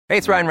Hey,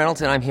 it's Ryan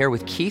Reynolds, and I'm here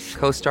with Keith,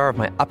 co-star of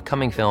my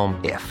upcoming film,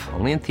 If,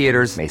 only in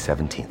theaters May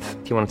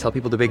 17th. Do you want to tell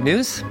people the big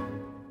news?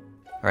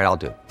 All right, I'll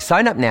do it.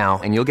 Sign up now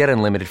and you'll get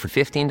unlimited for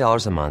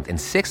 $15 a month and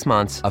 6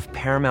 months of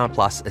Paramount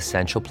Plus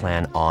Essential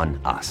Plan on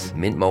us.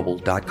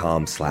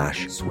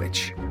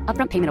 MintMobile.com/switch.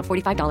 Upfront payment of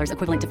 $45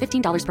 equivalent to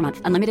 $15 per month.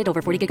 Unlimited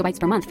over 40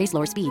 gigabytes per month. Face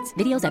lower speeds.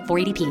 Videos at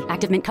 480p.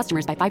 Active Mint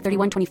customers by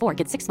 531.24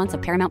 get 6 months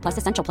of Paramount Plus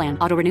Essential Plan.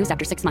 Auto renews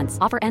after 6 months.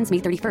 Offer ends May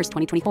 31st,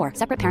 2024.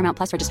 Separate Paramount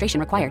Plus registration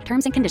required.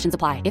 Terms and conditions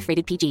apply if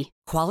rated PG.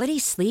 Quality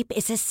sleep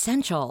is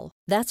essential.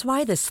 That's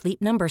why the Sleep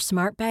Number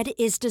Smart Bed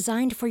is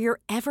designed for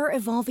your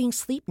ever-evolving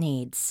sleep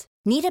needs.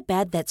 Need a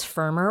bed that's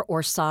firmer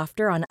or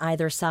softer on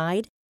either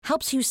side?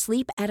 Helps you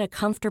sleep at a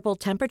comfortable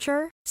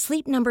temperature?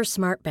 Sleep Number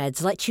Smart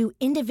Beds let you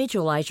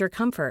individualize your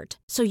comfort,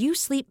 so you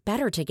sleep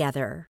better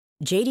together.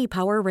 J.D.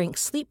 Power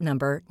ranks Sleep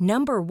Number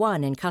number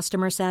 1 in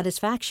customer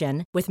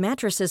satisfaction with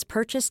mattresses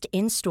purchased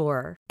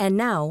in-store. And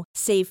now,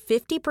 save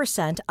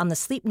 50% on the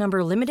Sleep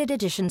Number Limited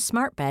Edition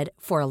Smart Bed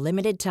for a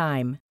limited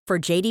time. For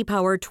J.D.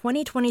 Power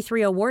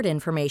 2023 award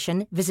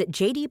information, visit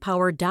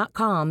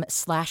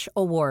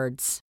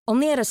jdpower.com/awards.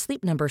 Only at a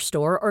Sleep Number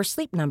store or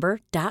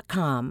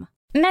sleepnumber.com.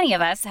 Many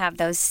of us have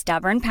those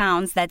stubborn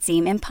pounds that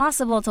seem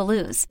impossible to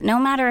lose, no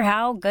matter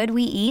how good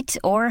we eat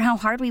or how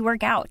hard we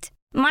work out.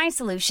 My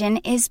solution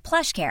is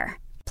PlushCare.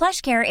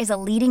 PlushCare is a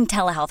leading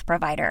telehealth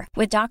provider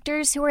with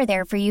doctors who are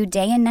there for you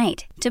day and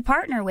night to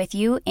partner with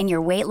you in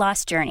your weight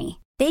loss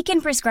journey. They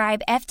can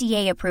prescribe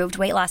FDA-approved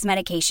weight loss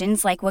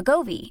medications like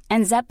Wegovy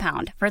and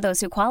Zepbound for those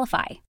who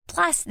qualify.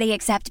 Plus, they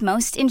accept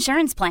most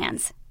insurance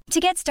plans. To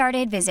get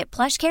started, visit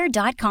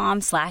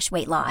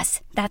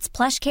plushcare.com/weightloss. That's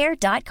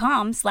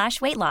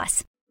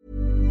plushcare.com/weightloss.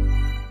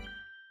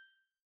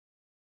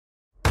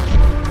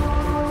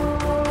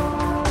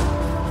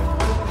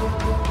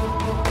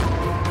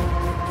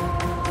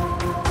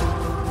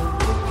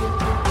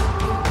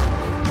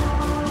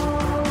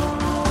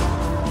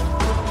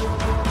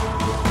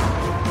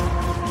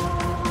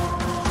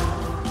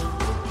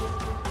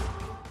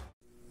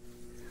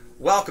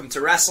 Welcome to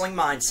Wrestling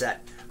Mindset.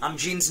 I'm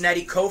Gene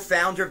Zanetti,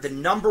 co-founder of the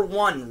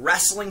 #1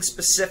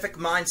 wrestling-specific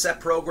mindset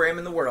program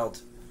in the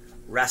world,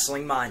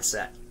 Wrestling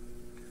Mindset.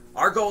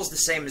 Our goal is the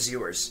same as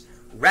yours.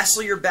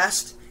 Wrestle your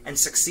best and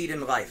succeed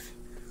in life.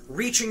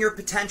 Reaching your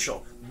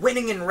potential,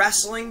 winning in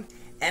wrestling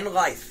and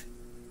life.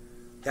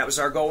 That was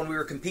our goal when we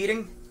were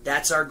competing.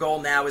 That's our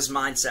goal now as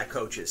mindset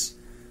coaches.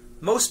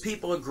 Most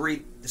people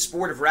agree the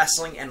sport of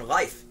wrestling and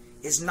life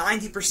is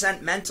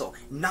 90% mental.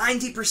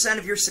 90%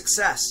 of your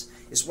success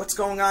is what's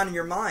going on in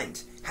your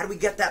mind. How do we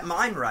get that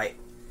mind right?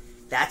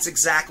 That's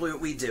exactly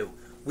what we do.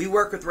 We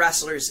work with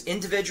wrestlers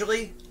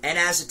individually and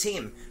as a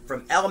team,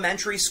 from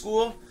elementary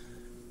school,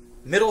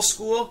 middle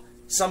school,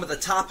 some of the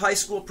top high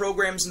school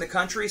programs in the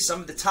country,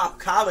 some of the top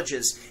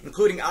colleges,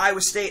 including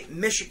Iowa State,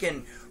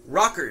 Michigan,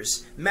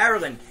 Rutgers,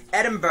 Maryland,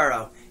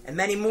 Edinburgh, and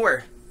many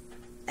more,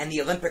 and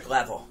the Olympic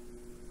level.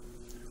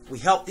 We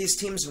help these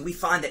teams, and we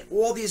find that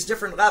all these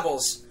different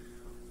levels,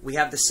 we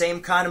have the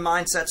same kind of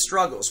mindset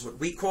struggles, what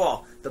we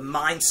call the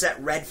mindset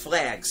red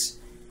flags.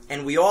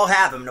 And we all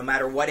have them no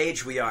matter what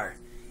age we are.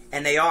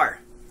 And they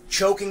are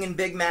choking in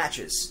big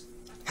matches,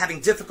 having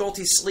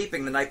difficulty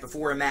sleeping the night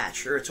before a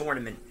match or a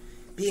tournament,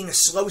 being a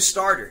slow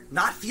starter,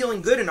 not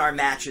feeling good in our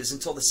matches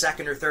until the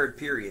second or third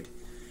period,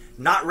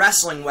 not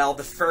wrestling well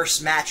the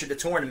first match of the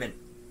tournament,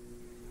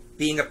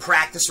 being a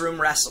practice room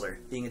wrestler,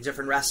 being a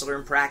different wrestler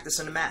in practice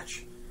and a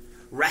match,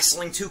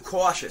 wrestling too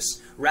cautious,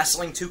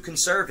 wrestling too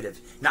conservative,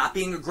 not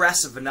being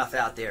aggressive enough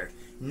out there,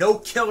 no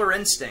killer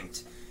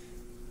instinct,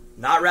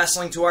 not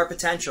wrestling to our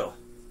potential,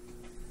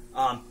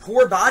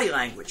 poor body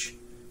language,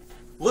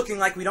 looking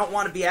like we don't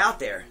want to be out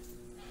there,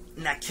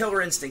 and that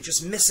killer instinct,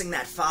 just missing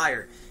that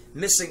fire,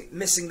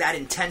 missing that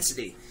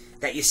intensity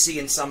that you see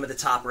in some of the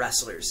top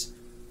wrestlers.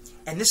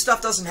 And this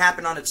stuff doesn't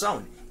happen on its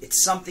own.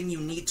 It's something you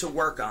need to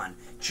work on,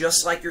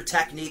 just like your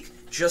technique,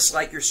 just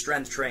like your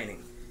strength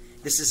training.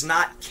 This is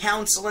not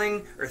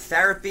counseling or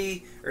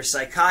therapy or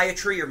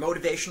psychiatry or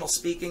motivational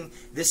speaking.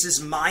 This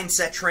is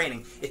mindset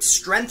training. It's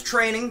strength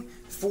training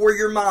for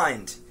your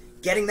mind.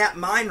 Getting that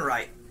mind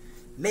right.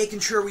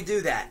 Making sure we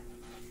do that.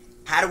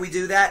 How do we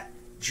do that?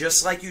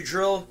 Just like you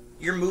drill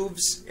your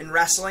moves in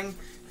wrestling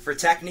for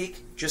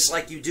technique, just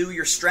like you do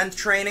your strength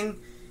training,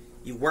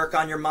 you work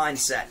on your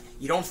mindset.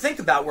 You don't think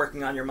about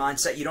working on your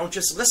mindset. You don't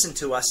just listen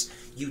to us.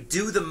 You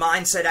do the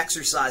mindset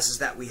exercises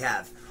that we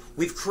have.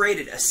 We've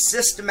created a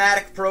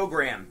systematic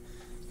program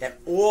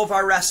that all of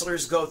our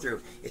wrestlers go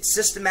through. It's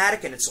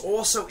systematic and it's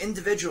also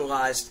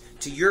individualized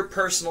to your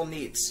personal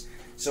needs.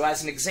 So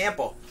as an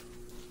example,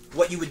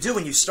 what you would do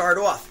when you start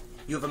off,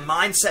 you have a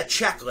mindset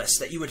checklist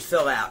that you would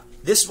fill out.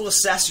 This will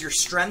assess your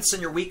strengths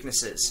and your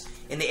weaknesses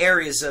in the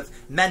areas of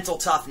mental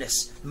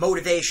toughness,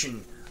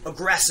 motivation,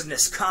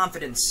 aggressiveness,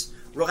 confidence,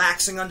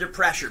 relaxing under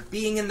pressure,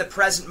 being in the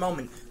present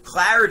moment,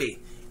 clarity,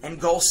 and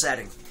goal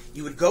setting.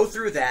 You would go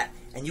through that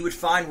and you would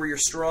find where you're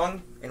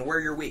strong and where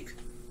you're weak.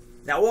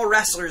 Now, all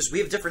wrestlers, we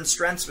have different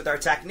strengths with our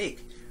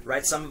technique,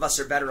 right? Some of us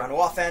are better on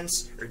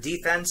offense or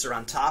defense or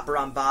on top or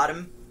on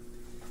bottom.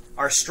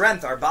 Our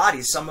strength, our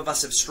bodies, some of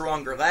us have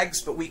stronger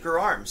legs but weaker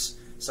arms.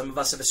 Some of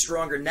us have a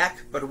stronger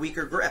neck but a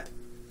weaker grip.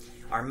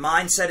 Our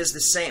mindset is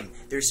the same.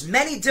 There's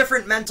many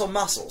different mental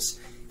muscles.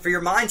 For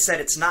your mindset,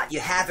 it's not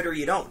you have it or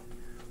you don't.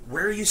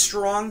 Where are you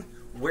strong?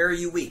 Where are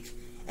you weak?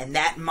 And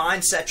that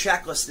mindset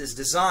checklist is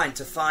designed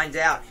to find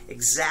out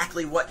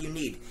exactly what you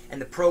need.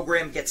 And the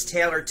program gets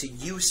tailored to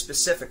you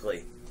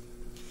specifically.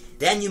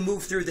 Then you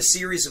move through the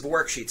series of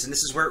worksheets, and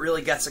this is where it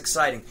really gets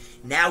exciting.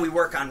 Now we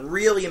work on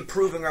really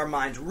improving our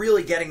minds,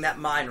 really getting that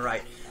mind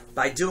right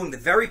by doing the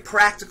very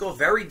practical,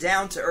 very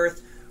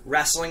down-to-earth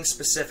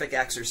wrestling-specific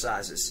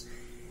exercises.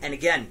 And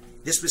again,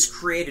 this was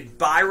created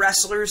by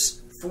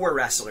wrestlers for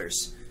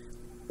wrestlers.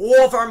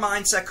 All of our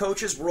mindset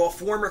coaches were all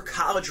former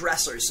college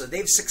wrestlers, so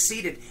they've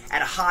succeeded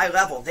at a high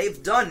level.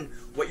 They've done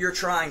what you're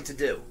trying to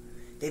do.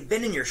 They've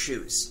been in your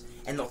shoes,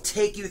 and they'll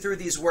take you through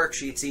these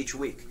worksheets each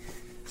week.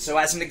 So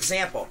as an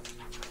example,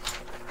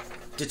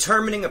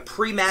 determining a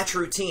pre-match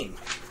routine.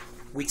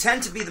 We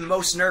tend to be the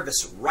most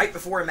nervous right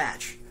before a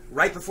match.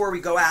 Right before we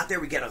go out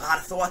there, we get a lot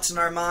of thoughts in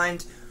our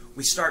mind.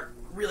 We start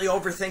really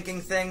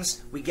overthinking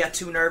things. We get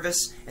too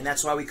nervous, and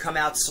that's why we come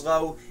out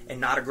slow and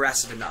not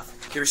aggressive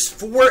enough. There's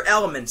 4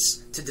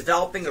 elements to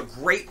developing a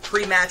great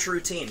pre-match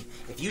routine.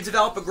 If you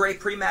develop a great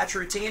pre-match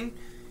routine,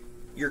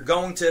 you're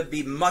going to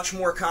be much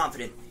more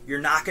confident. You're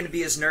not going to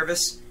be as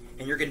nervous,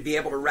 and you're going to be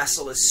able to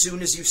wrestle as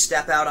soon as you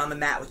step out on the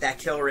mat with that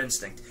killer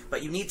instinct.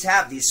 But you need to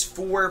have these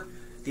four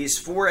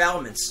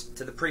elements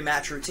to the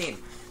pre-match routine.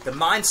 The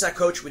mindset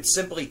coach would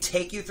simply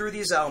take you through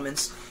these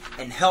elements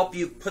and help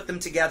you put them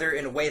together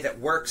in a way that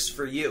works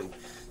for you.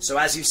 So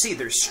as you see,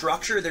 there's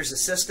structure, there's a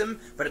system,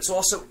 but it's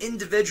also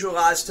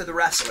individualized to the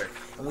wrestler.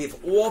 And we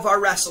have all of our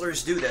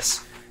wrestlers do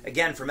this,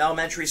 again, from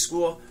elementary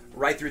school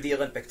right through the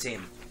Olympic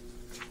team.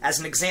 As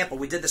an example,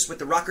 we did this with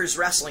the Rutgers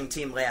wrestling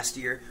team last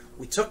year.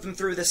 We took them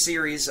through the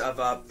series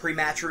of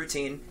pre-match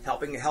routine,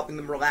 helping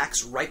them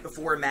relax right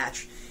before a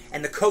match.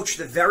 And the coach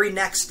the very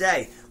next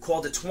day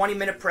called a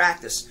 20-minute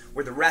practice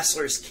where the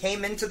wrestlers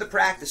came into the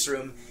practice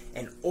room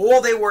and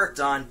all they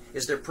worked on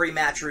is their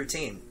pre-match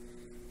routine.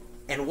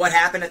 And what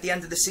happened at the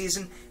end of the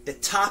season? The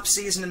top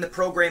season in the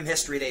program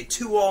history. They had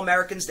 2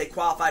 All-Americans. They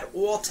qualified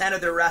all 10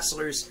 of their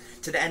wrestlers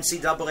to the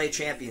NCAA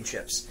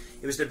championships.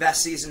 It was their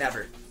best season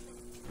ever.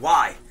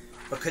 Why?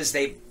 Because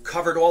they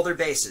covered all their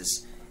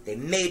bases. They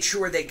made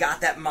sure they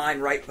got that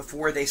mind right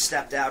before they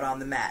stepped out on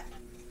the mat.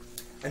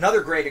 Another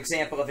great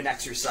example of an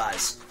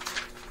exercise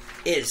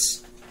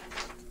is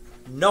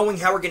knowing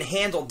how we're going to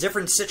handle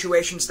different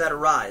situations that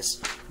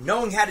arise,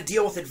 knowing how to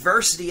deal with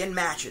adversity in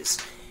matches.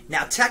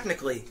 Now,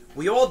 technically,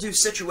 we all do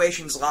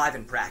situations live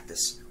in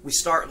practice. We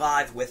start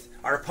live with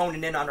our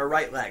opponent in on our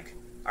right leg,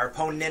 our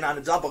opponent in on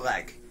a double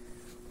leg.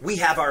 We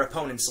have our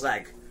opponent's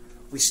leg.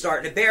 We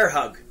start in a bear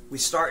hug. We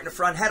start in a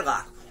front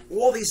headlock.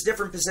 All these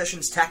different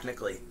positions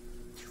technically.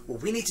 Well,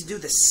 we need to do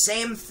the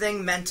same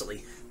thing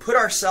mentally. Put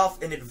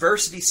ourselves in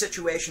adversity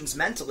situations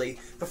mentally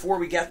before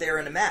we get there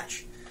in a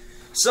match.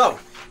 So,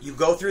 you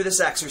go through this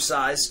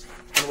exercise,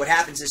 and what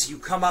happens is you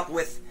come up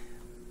with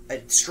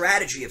a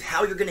strategy of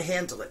how you're going to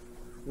handle it.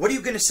 What are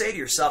you going to say to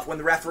yourself when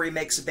the referee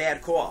makes a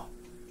bad call?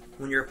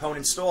 When your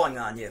opponent's stalling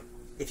on you?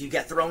 If you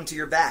get thrown to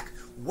your back?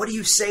 What do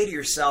you say to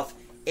yourself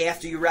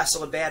after you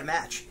wrestle a bad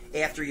match?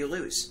 After you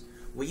lose?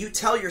 What you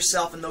tell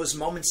yourself in those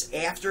moments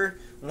after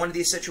one of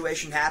these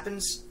situations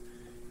happens,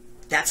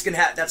 that's going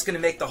to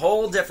make the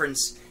whole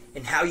difference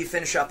in how you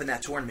finish up in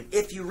that tournament,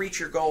 if you reach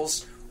your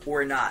goals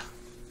or not.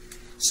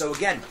 So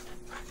again,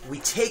 we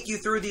take you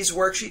through these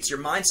worksheets. Your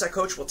mindset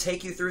coach will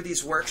take you through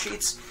these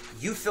worksheets.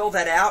 You fill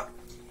that out,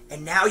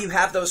 and now you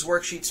have those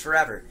worksheets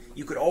forever.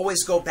 You could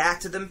always go back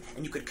to them,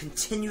 and you could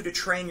continue to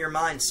train your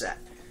mindset.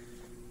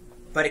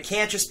 But it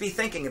can't just be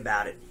thinking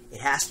about it. It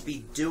has to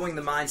be doing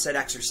the mindset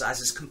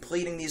exercises,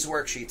 completing these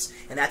worksheets,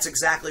 and that's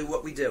exactly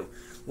what we do.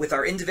 With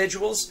our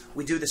individuals,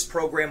 we do this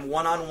program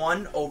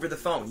one-on-one over the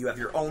phone. You have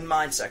your own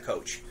mindset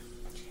coach.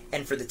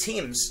 And for the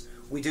teams,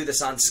 we do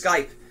this on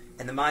Skype,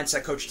 and the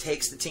mindset coach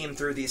takes the team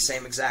through these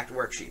same exact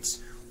worksheets.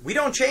 We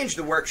don't change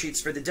the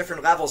worksheets for the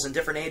different levels and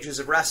different ages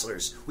of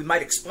wrestlers. We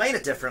might explain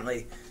it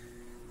differently,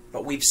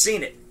 but we've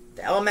seen it.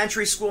 The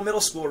elementary school,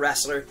 middle school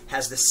wrestler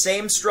has the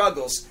same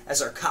struggles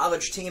as our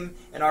college team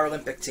and our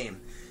Olympic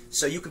team.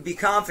 So you can be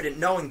confident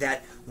knowing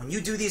that when you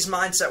do these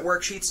mindset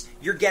worksheets,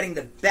 you're getting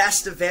the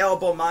best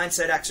available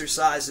mindset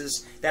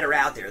exercises that are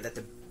out there, that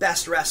the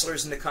best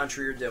wrestlers in the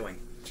country are doing.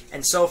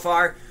 And so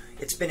far,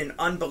 it's been an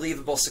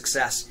unbelievable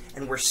success,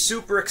 and we're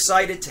super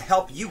excited to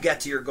help you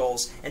get to your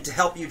goals and to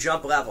help you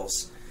jump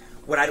levels.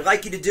 What I'd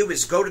like you to do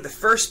is go to the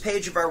first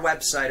page of our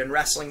website on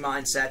Wrestling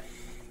Mindset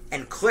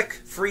and click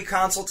free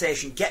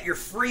consultation. Get your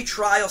free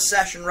trial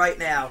session right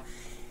now,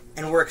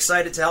 and we're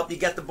excited to help you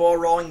get the ball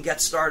rolling and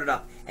get started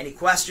up. Any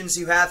questions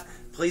you have,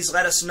 please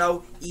let us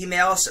know.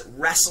 Email us at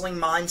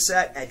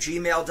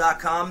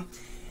wrestlingmindset@gmail.com,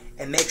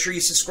 and make sure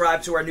you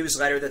subscribe to our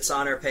newsletter that's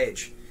on our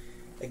page.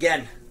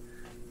 Again,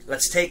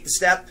 let's take the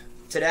step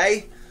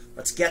today.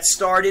 Let's get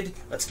started.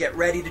 Let's get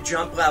ready to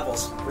jump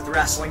levels with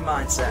Wrestling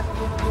Mindset.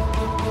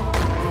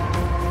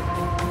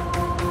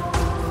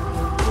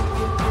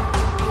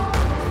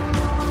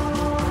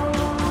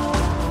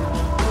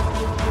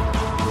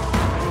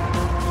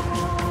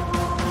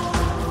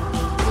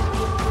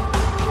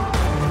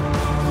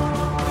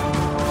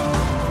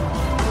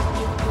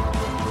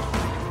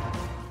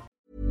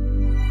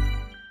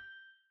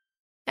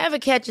 Ever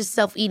catch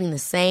yourself eating the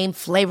same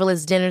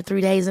flavorless dinner 3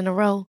 days in a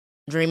row?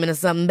 Dreaming of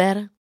something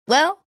better?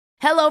 Well,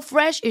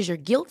 HelloFresh is your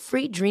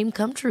guilt-free dream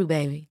come true,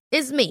 baby.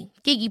 It's me,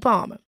 Keke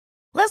Palmer.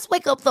 Let's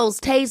wake up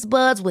those taste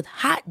buds with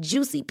hot,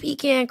 juicy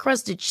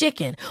pecan-crusted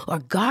chicken or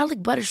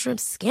garlic butter shrimp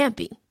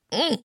scampi.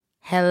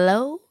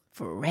 Hello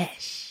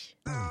Fresh.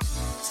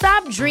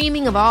 Stop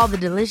dreaming of all the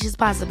delicious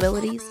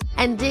possibilities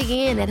and dig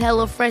in at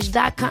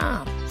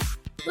HelloFresh.com.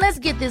 Let's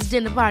get this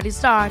dinner party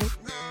started.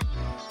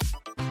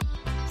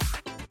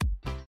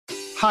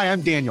 Hi,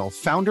 I'm Daniel,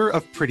 founder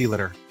of Pretty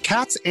Litter.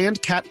 Cats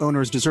and cat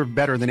owners deserve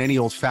better than any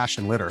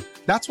old-fashioned litter.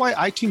 That's why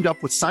I teamed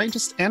up with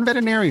scientists and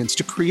veterinarians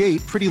to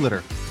create Pretty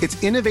Litter.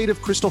 Its innovative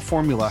crystal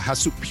formula has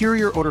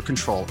superior odor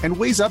control and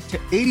weighs up to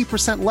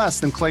 80% less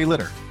than clay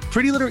litter.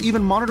 Pretty Litter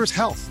even monitors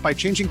health by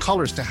changing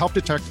colors to help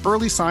detect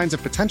early signs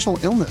of potential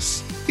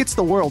illness. It's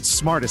the world's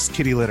smartest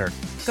kitty litter.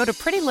 Go to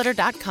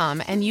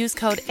prettylitter.com and use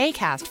code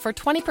ACAST for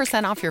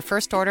 20% off your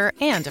first order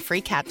and a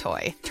free cat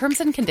toy. Terms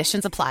and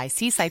conditions apply.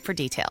 See site for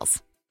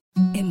details.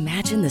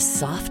 Imagine the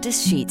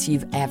softest sheets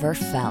you've ever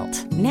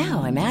felt.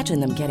 Now imagine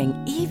them getting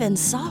even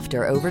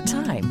softer over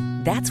time.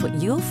 That's what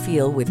you'll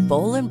feel with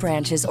Boll &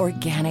 Branch's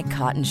organic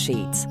cotton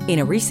sheets. In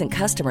a recent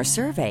customer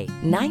survey,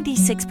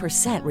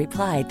 96%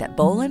 replied that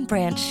Boll &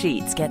 Branch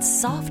sheets get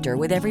softer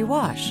with every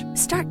wash.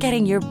 Start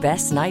getting your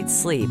best night's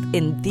sleep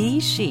in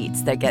these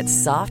sheets that get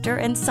softer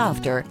and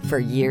softer for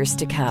years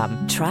to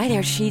come. Try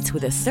their sheets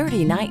with a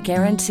 30-night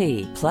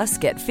guarantee. Plus,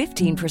 get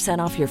 15%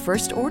 off your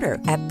first order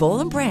at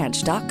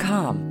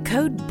bollandbranch.com.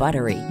 Code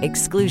BUTTERY.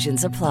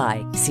 Exclusions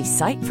apply. See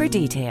site for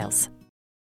details.